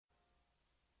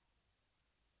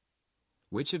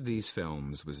Which of these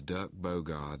films was Dirk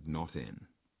Bogarde not in?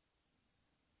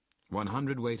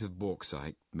 100 weight of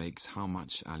bauxite makes how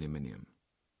much aluminium?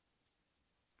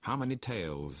 How many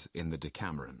tails in the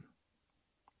Decameron?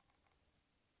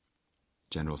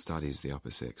 General Studies, the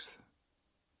upper sixth.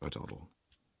 A doddle.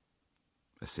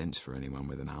 A cinch for anyone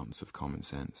with an ounce of common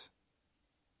sense.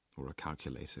 Or a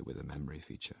calculator with a memory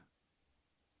feature.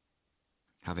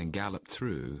 Having galloped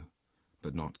through,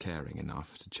 but not caring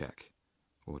enough to check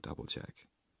or double-check,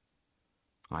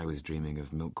 I was dreaming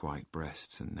of milk-white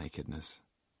breasts and nakedness.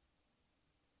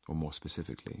 Or more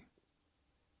specifically,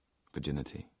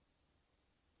 virginity.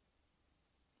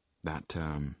 That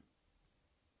term,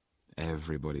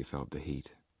 everybody felt the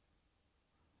heat.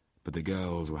 But the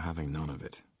girls were having none of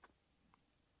it.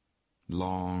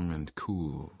 Long and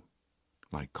cool,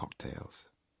 like cocktails.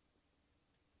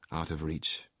 Out of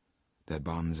reach, their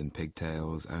buns and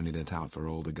pigtails only lit out for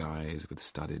older guys with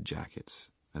studded jackets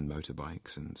and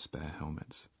motorbikes and spare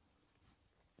helmets.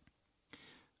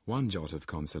 One jot of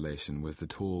consolation was the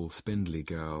tall, spindly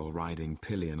girl riding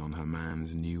pillion on her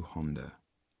man's new Honda,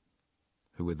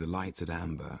 who with the lights at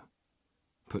amber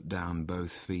put down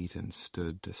both feet and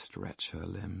stood to stretch her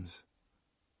limbs,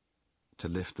 to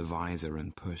lift the visor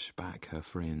and push back her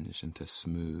fringe and to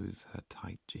smooth her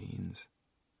tight jeans.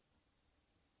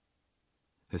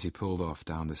 As he pulled off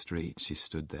down the street, she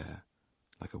stood there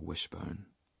like a wishbone,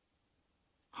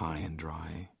 high and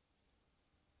dry,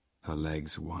 her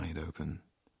legs wide open.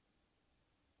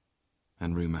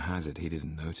 And rumour has it he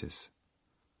didn't notice,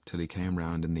 till he came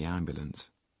round in the ambulance,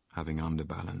 having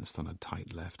underbalanced on a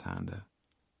tight left-hander.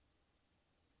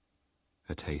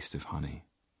 A taste of honey.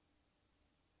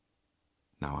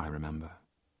 Now I remember.